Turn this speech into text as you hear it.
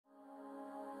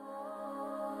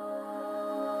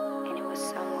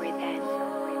somewhere then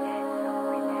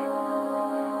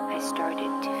I started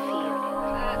to feel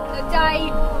the day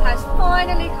has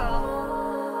finally come.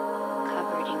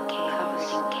 Covered in chaos.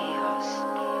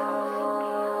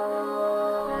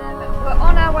 We're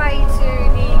on our way to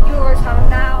the Eurotunnel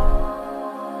now.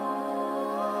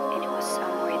 And it was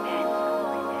somewhere then.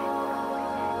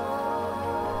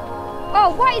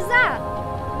 Oh, what is that?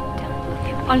 Don't look at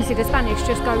me. Honestly, the Spanish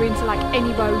just go into like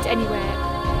any roads, anywhere.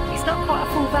 It's not quite a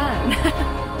full van.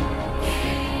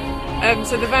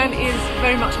 So the van is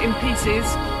very much in pieces.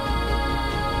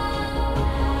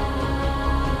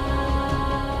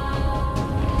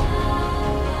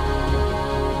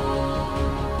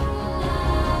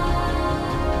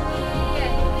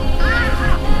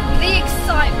 The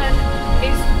excitement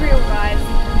is real, guys.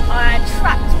 I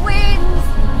trapped wins.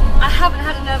 I haven't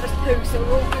had a nervous poo, so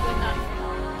we're all good on that.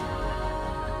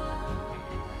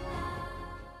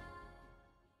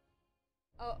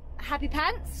 Oh, happy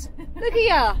pants? Look at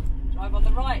ya. Drive on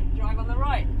the right, drive on the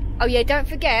right. Oh yeah, don't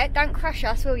forget, don't crash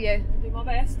us, will you? I'll do my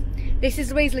best. This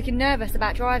is Louise looking nervous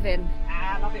about driving.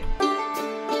 I love it.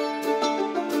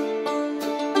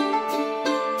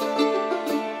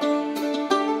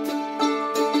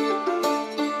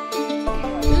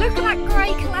 Look at that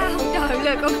grey cloud though.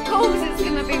 Look, of course it's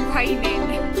going to be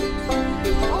raining.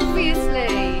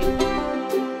 Obviously.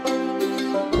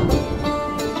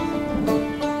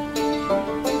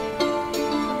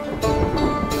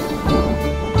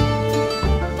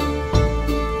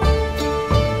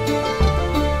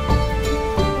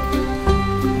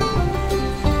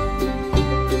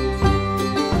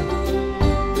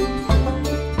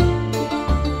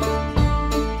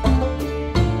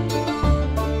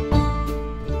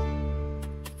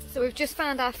 We've just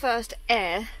found our first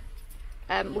air.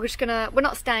 We're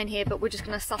not staying here, but we're just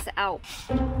gonna suss it out.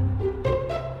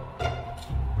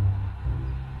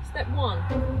 Step one.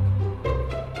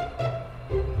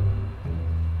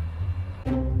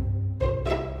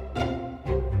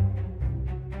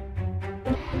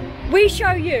 We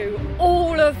show you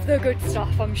all of the good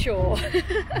stuff, I'm sure.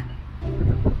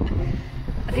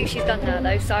 I think she's done now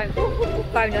though, so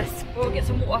bonus. We'll get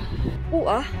some water.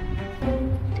 Water?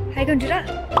 How you gonna do that?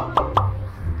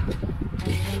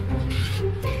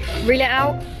 Reel it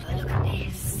out. Oh, look at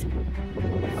this.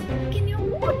 Getting your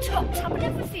water topped up and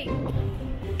everything.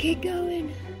 Keep going.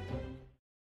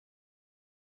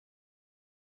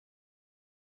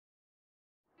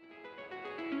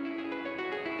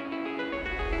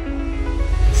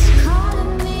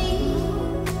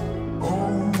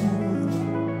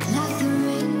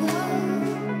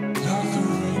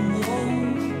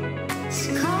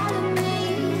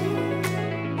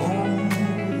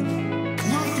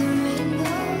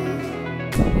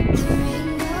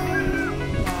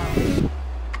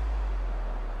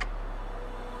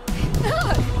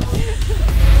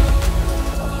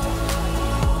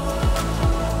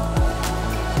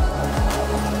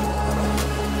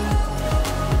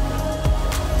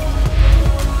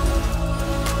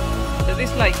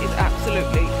 This lake is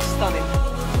absolutely stunning.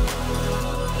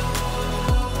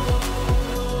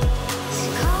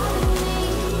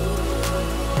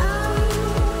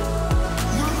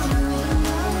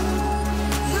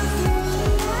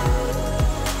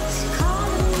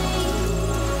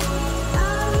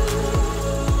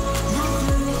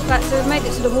 Right, so we've made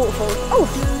it to the waterfall. Oh,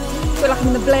 we're like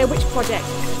in the Blair Witch Project.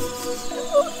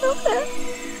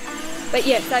 But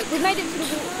yeah, so we've made it to the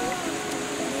waterfall.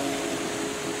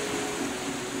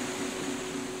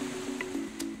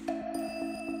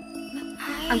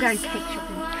 I'm going cake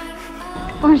shopping.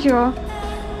 Bonjour.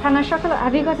 Pain au chocolat.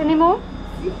 Have you got any more?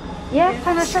 Yeah,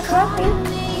 pain au chocolat, please.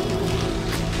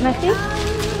 Merci.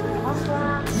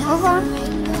 Au revoir.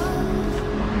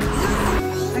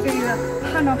 I'll give you a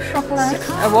pain au chocolat.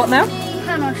 A what now?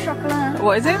 Pain au chocolat.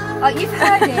 What is it? Oh, you've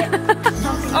heard it.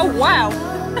 Oh wow!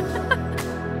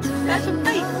 That's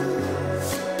amazing.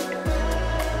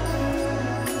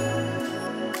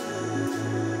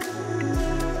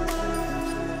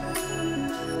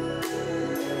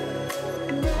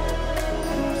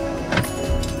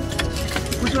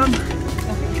 Which one? I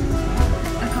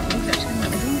can't believe that's going to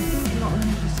be not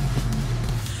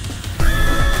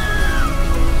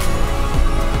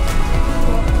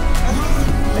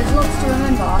There's lots to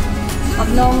remember.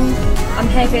 I'm long, I'm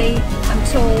heavy, I'm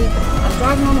tall, I'm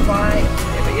driving on the right.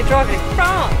 Yeah, but you're driving in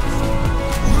France.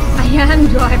 I am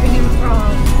driving in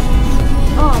France.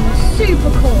 Oh, I'm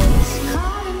super cool.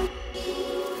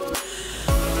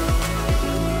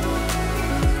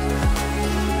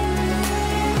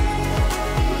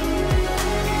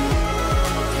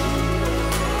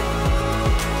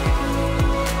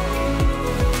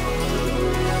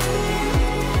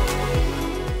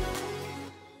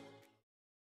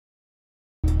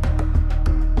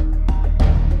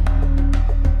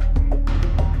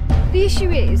 issue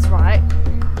is, right,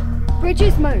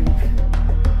 bridges move.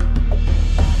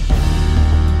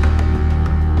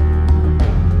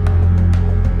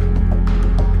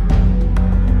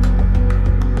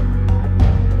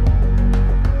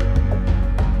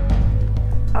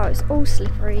 Oh, it's all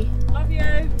slippery. Love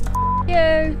you.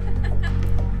 You.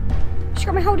 She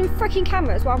got me holding freaking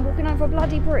cameras while I'm walking over a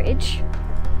bloody bridge.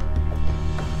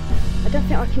 I don't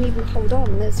think I can even hold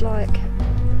on. There's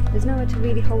nowhere to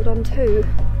really hold on to.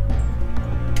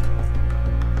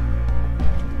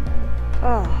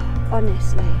 Oh,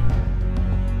 honestly.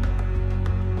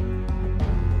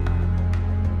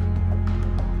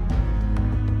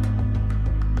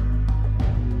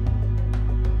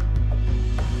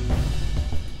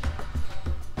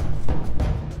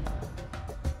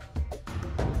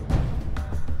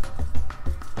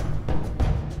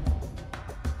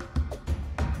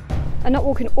 I'm not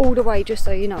walking all the way, just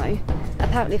so you know.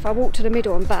 Apparently if I walk to the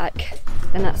middle and back,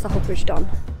 then that's the whole bridge done.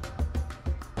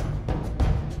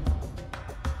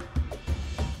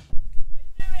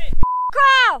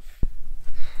 Off!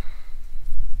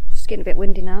 It's getting a bit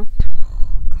windy now.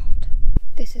 Oh God,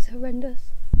 this is horrendous.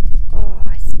 Oh,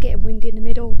 it's getting windy in the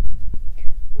middle.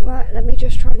 Right, let me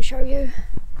just try and show you,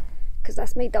 because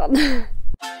that's me done.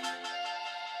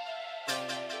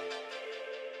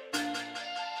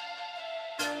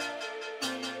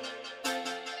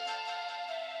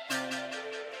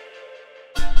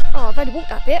 Oh, I've only walked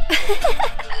that bit.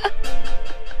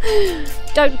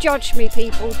 Don't judge me,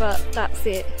 people, but that's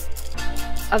it.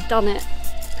 I've done it.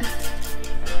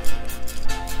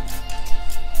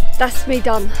 That's me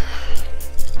done.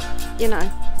 You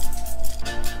know,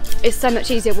 it's so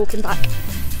much easier walking back.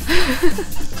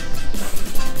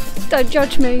 Don't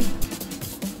judge me.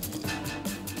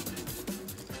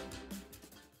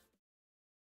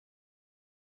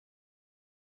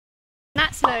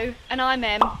 That's Lou, and I'm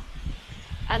Em.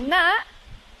 And that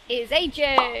is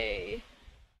AJ.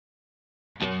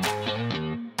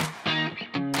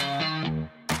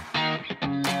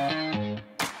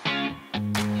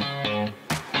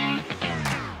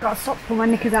 Gotta stop pulling my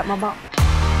knickers out my butt.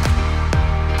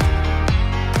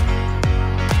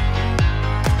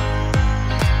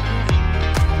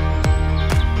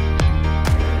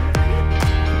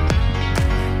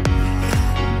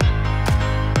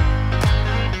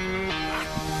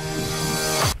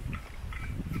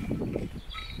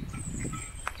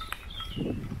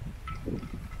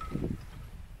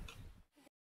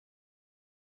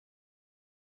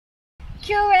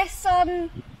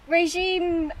 Son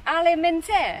regime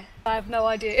alimentaire? I have no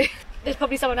idea. There's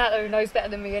probably someone out there who knows better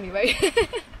than me anyway.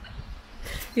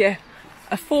 Yeah,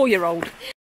 a 4-year-old.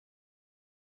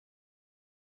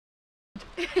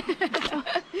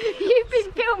 You've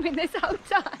been filming this whole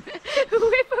time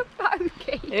with a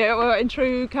pokey. Yeah, well, in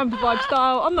true camper vibe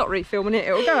style, I'm not refilming it.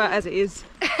 It'll go out as it is.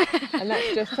 And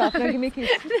that's just tough. No, give me a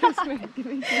kiss. Kiss me. Give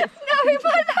me a kiss. No,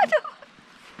 but that's not.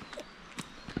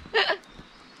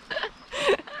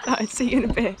 I'll see you in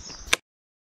a bit.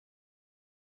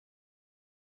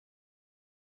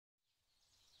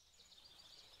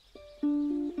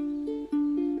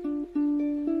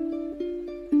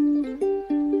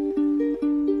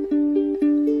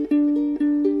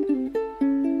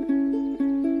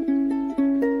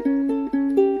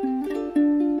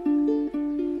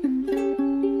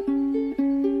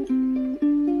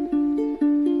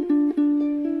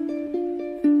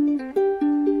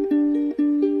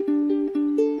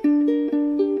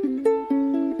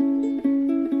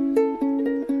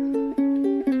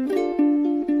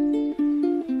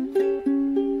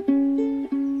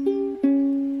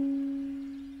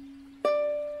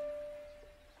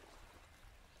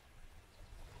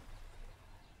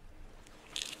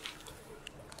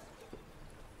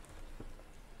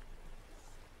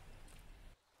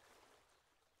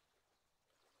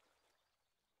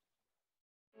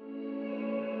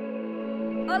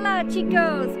 Hola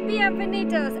chicos,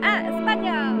 bienvenidos a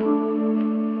España.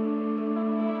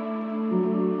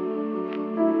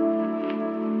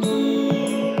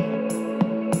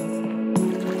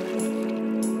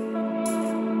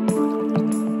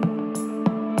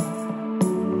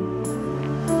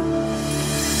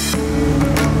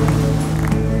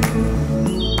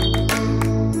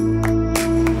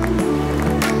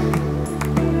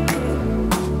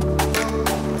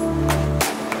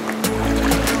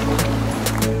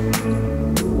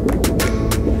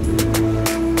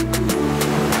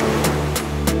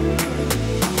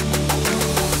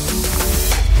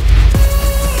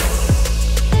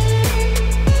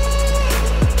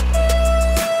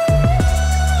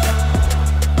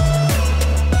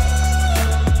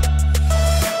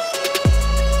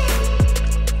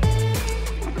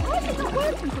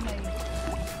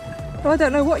 I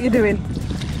don't know what you're doing.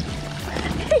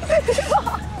 It's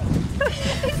not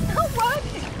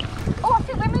working. Oh, I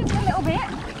think we're moving a little bit.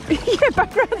 Yeah,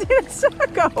 back round in a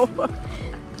circle.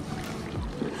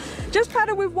 Just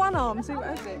paddle with one arm, see what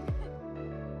happens.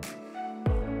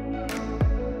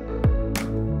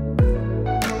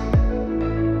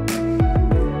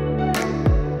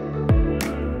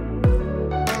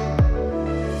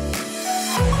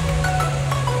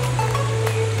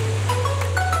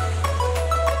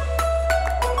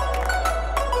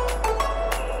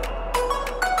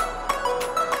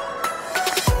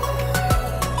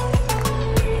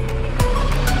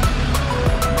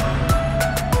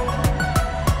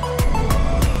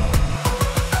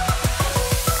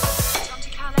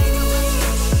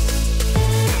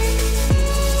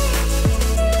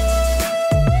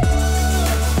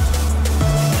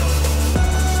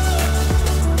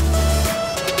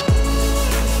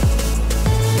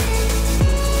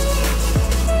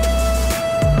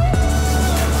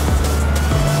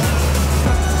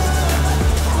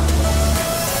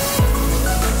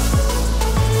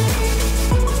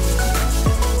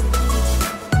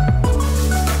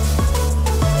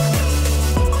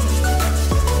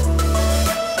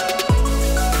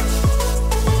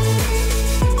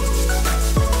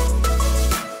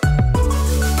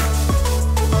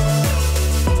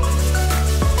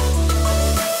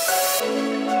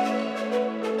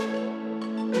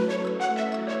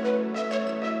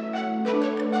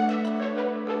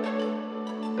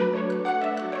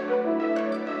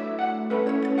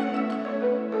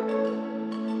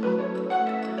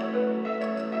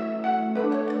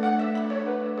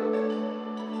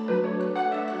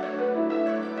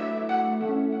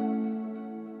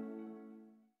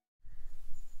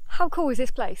 How cool is this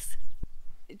place?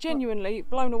 Genuinely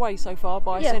blown away so far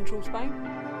by central Spain.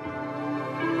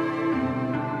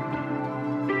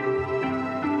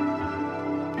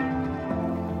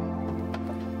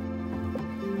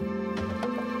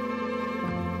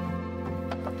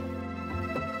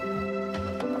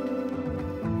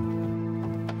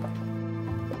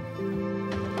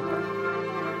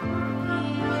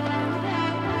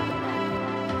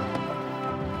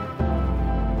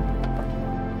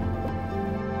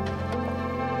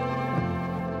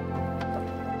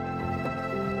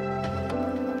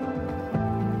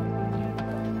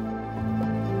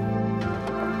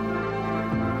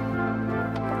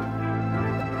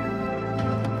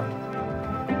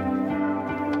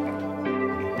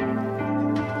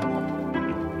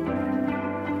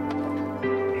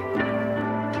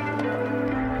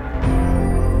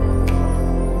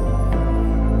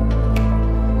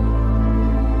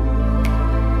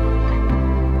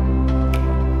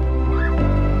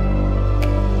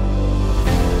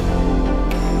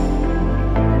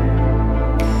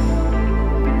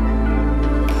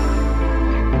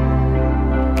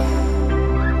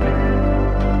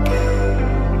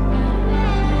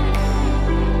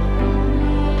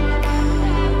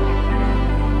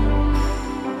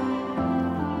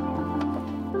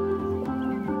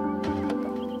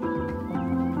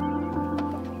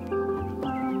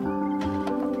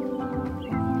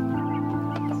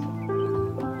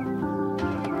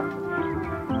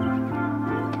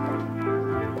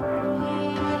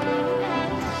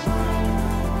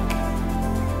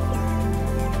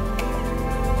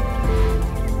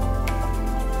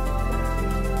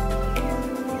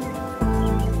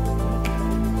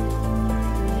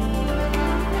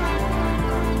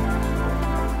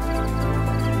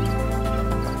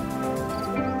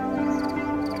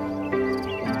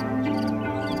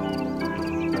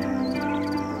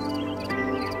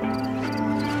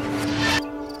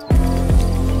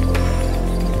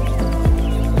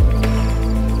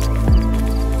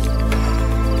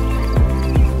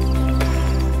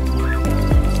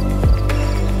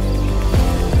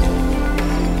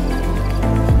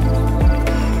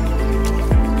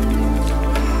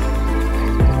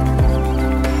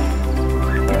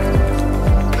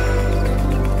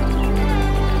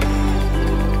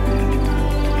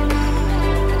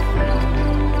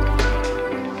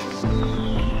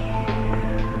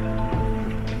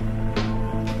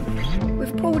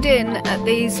 In at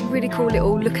these really cool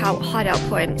little lookout hideout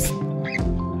points.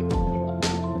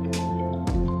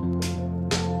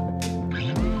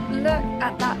 Look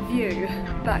at that view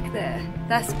back there.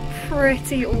 That's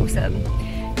pretty awesome.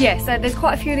 Yeah, so there's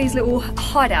quite a few of these little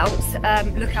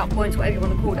hideouts, lookout points, whatever you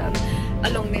want to call them,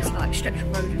 along this like stretch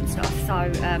of road and stuff.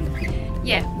 So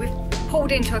yeah, we've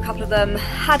pulled into a couple of them,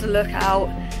 had a look out,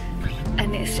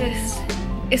 and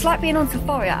it's like being on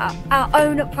safari, our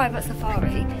own private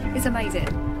safari. It's amazing.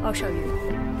 I'll show you.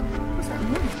 What's that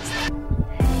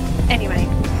noise? Anyway,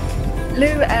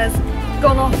 Lou has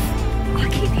gone off I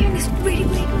keep hearing this really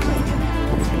weird noise.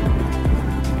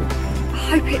 I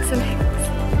hope it's a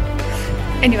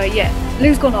lynx. Anyway, yeah,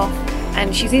 Lou's gone off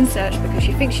and she's in search because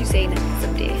she thinks she's seen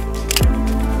some deer.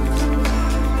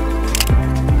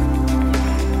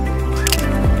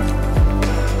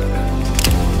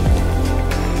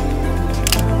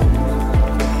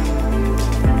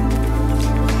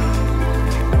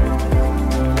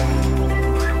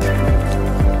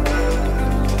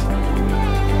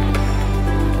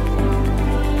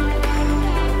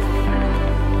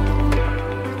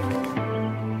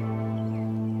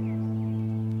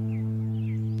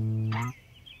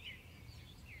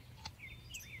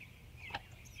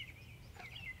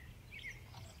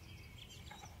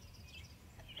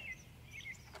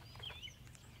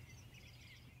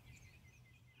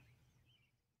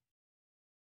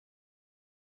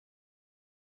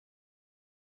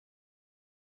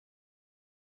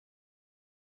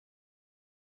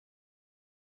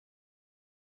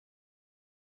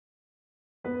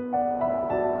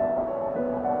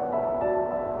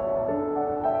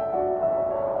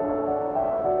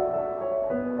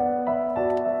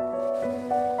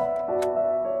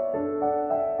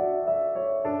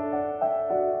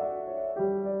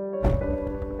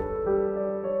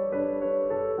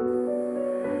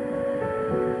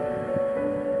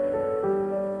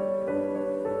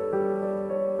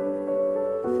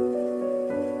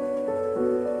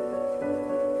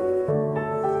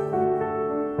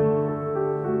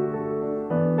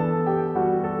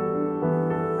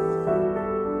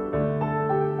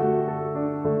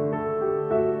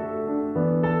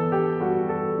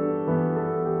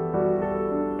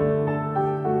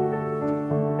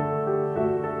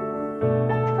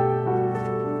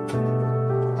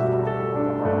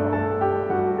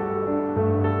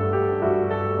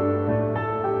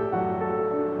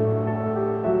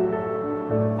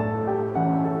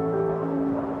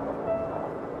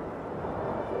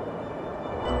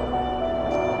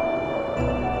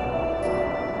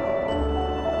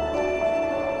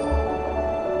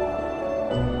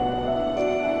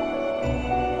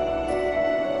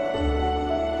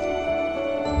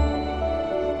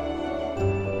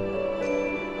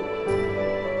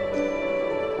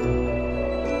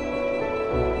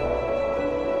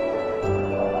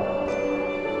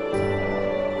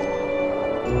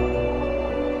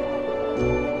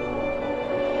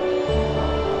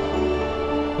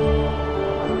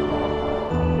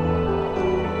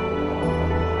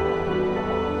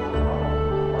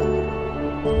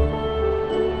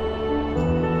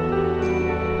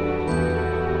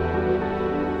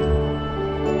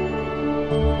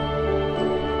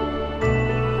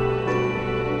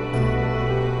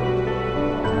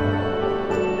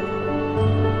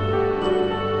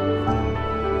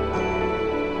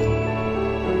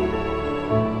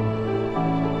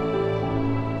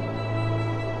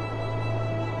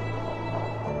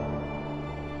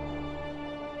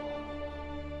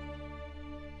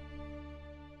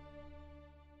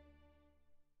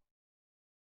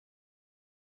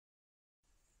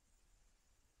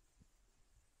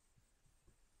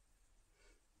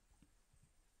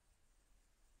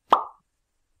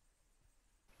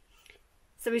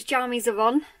 So his jammies are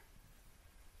on.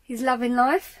 He's loving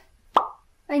life.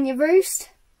 And your roost.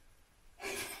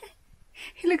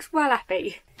 He looks well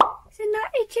happy. Isn't that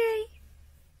itchy?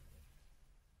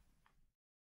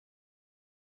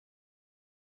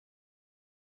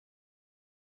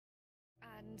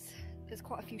 And there's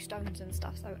quite a few stones and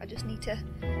stuff, so I just need to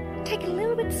take it a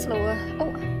little bit slower.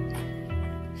 Oh,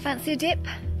 fancy a dip?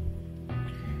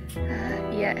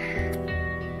 Yeah.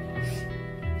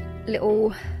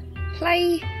 Little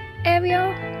play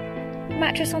area,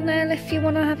 mattress on there if you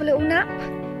want to have a little nap.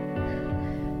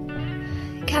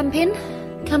 Camping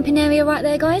area right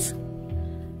there, guys.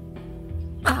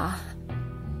 A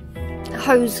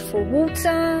hose for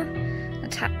water, the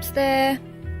taps there.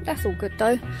 That's all good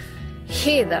though.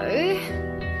 Here though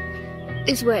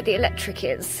is where the electric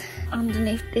is.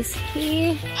 Underneath this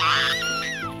here.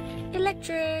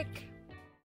 Electric.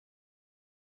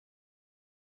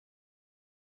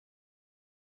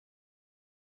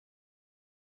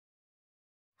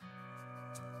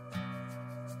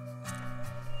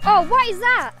 Oh, what is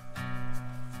that?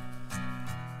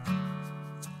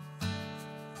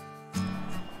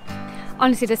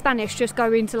 Honestly, the Spanish just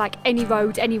go into like any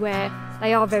road, anywhere.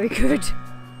 They are very good.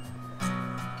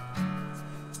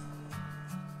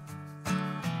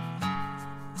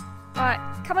 Alright,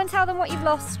 come and tell them what you've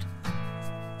lost.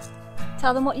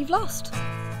 Tell them what you've lost.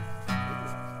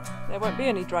 There won't be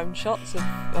any drone shots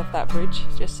of that bridge,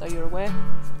 just so you're aware,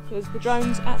 because the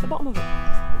drone's at the bottom of it.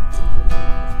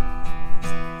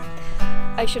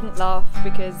 I shouldn't laugh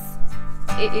because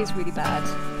It is really bad.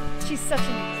 She's such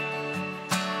an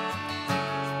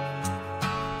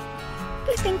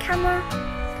flipping camera.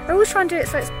 I always try and do it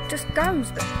so it just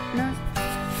goes, but no.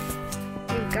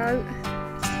 Here we go.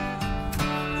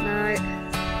 No.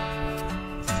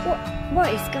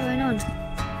 What is going on?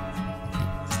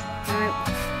 No.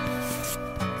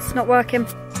 It's not working.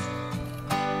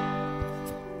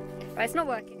 Right, it's not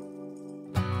working.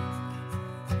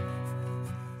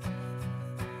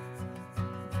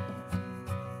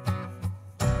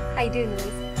 How you doing,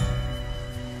 Louise?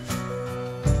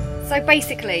 So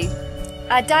basically,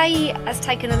 our day has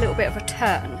taken a little bit of a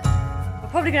turn. We're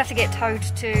probably going to have to get towed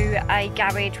to a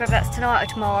garage, whether that's tonight or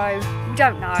tomorrow, we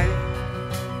don't know.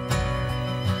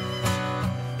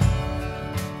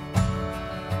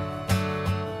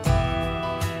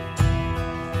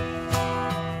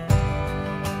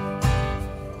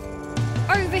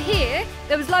 Over here,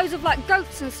 there was loads of like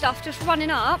goats and stuff just running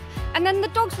up, and then the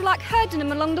dogs were like herding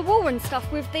them along the wall and stuff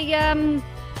with the,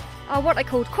 what they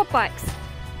called, quad bikes.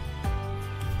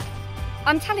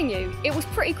 I'm telling you, it was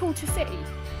pretty cool to see.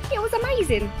 It was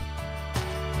amazing.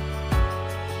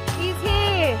 He's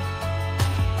here.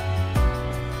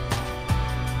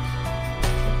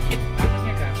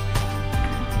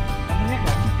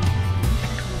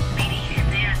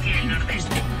 Dirígete hacia el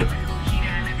nordeste. Luego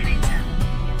gira a la derecha.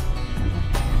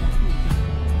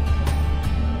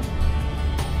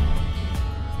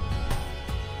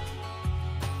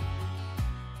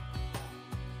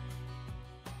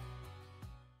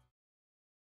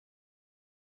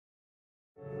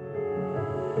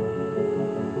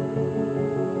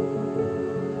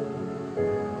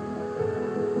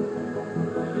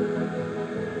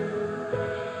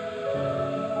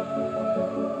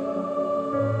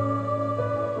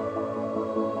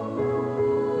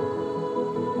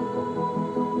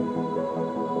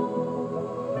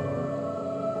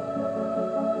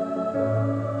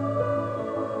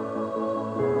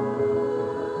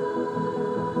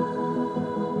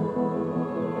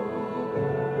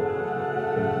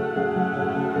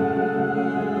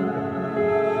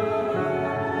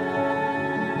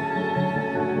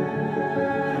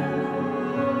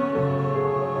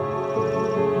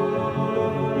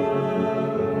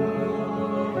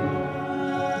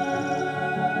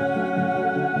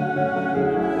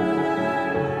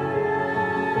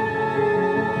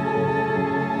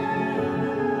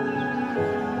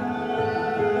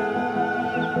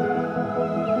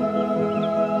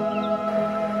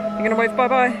 You're gonna wave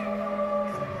bye-bye?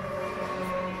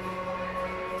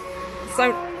 So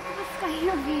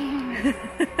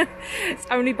it's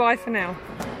only bye for now.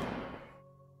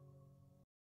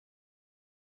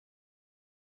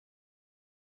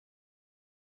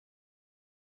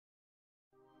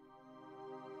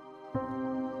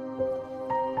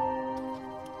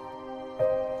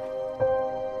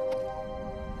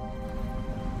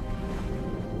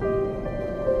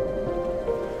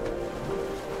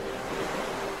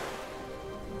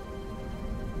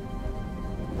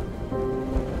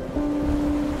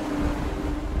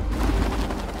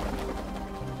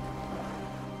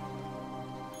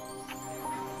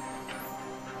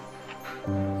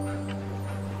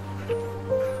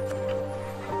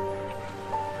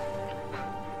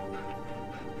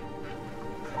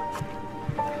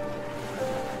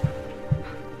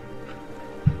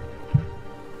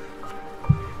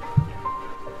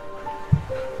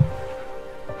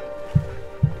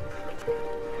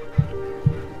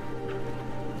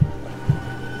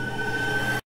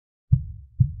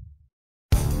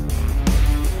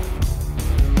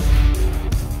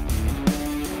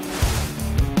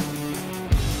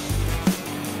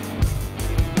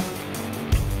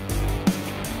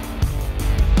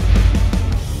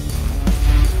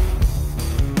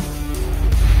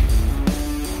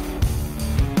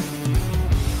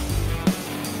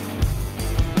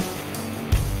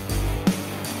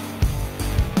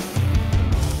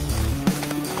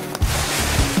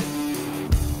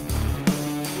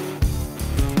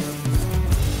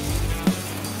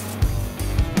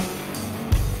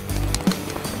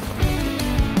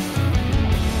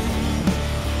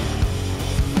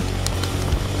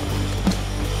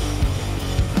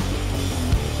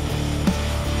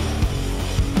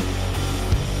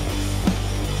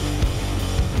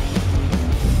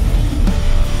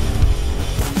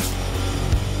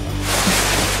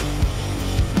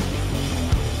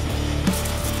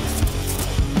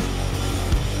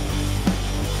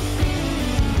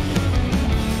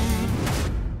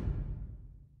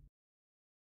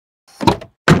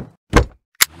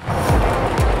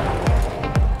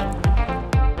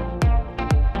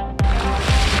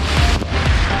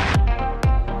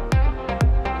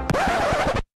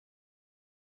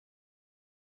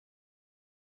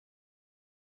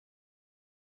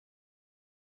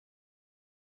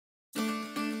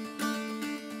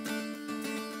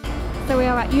 So we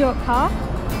are at York Car.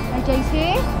 AJ's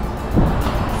here.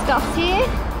 Stuff's here.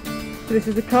 So this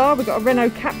is the car. We've got a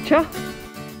Renault Capture.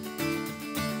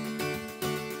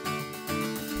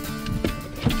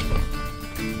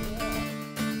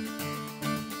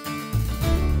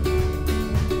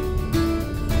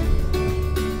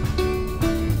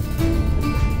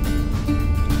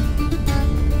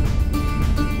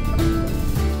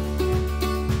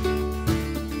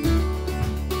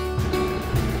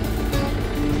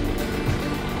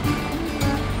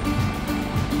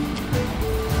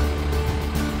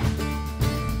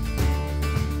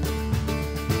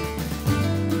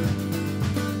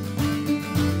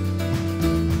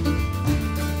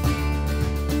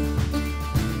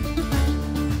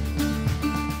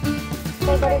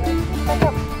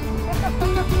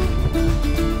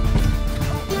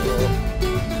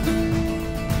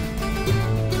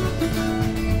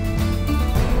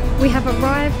 We have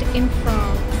arrived in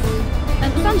France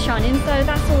and the sun's shining, so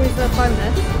that's always a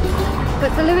bonus.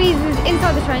 But so Louise is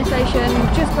inside the train station,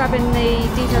 just grabbing the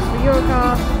details for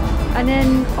Eurocar and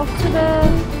then off to the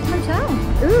hotel.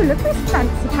 Ooh, look at this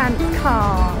fancy pants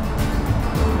car.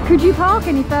 Could you park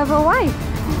any further away?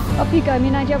 Off you go, me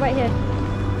and Nadia, right here.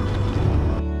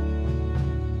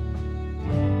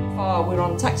 We're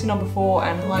on taxi number 4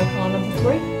 and hire car number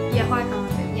 3. Yeah, high car,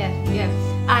 yeah.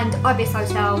 And Ibis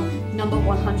Hotel number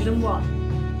 101.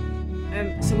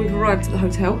 So we've arrived at the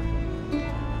hotel.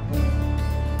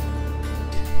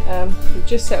 We've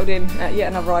just settled in at yet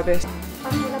another Ibis.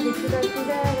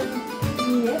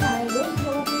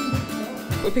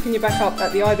 We're picking you back up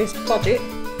at the Ibis budget.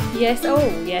 Yes, oh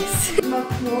yes.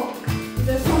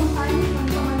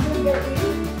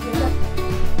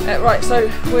 Right, so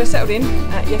we're settled in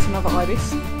at yet another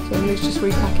Ibis. So Lou's just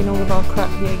repacking all of our crap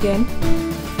here again.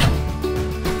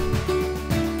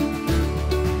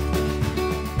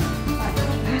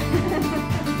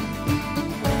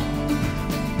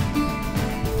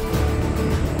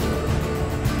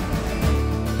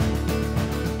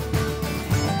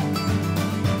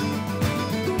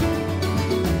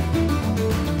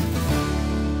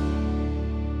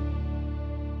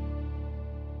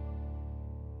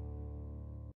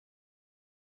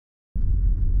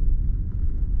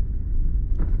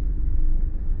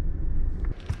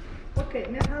 Okay,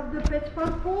 may I have the pet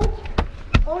passport?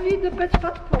 Only the pet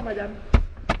passport, madame.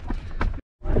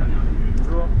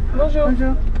 Bonjour.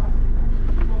 Bonjour.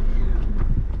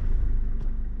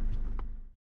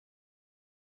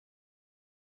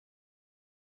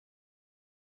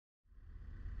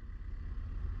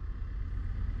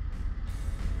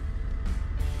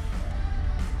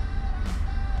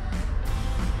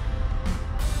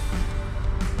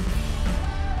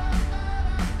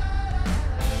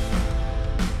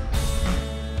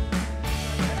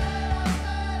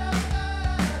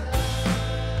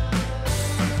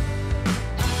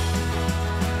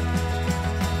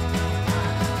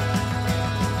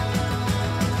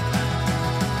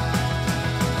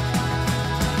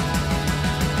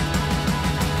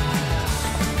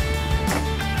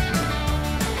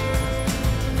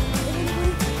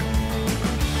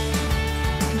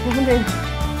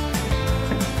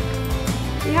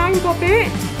 Behind Bobby.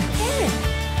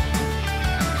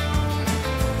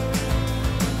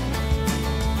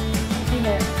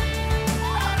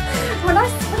 When I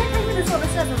came to this one, the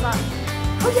stairs, I was like,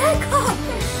 oh yeah, come!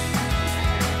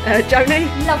 Joni.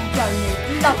 Love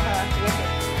Joni, love her.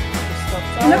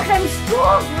 Look at them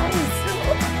strawberries!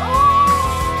 Oh!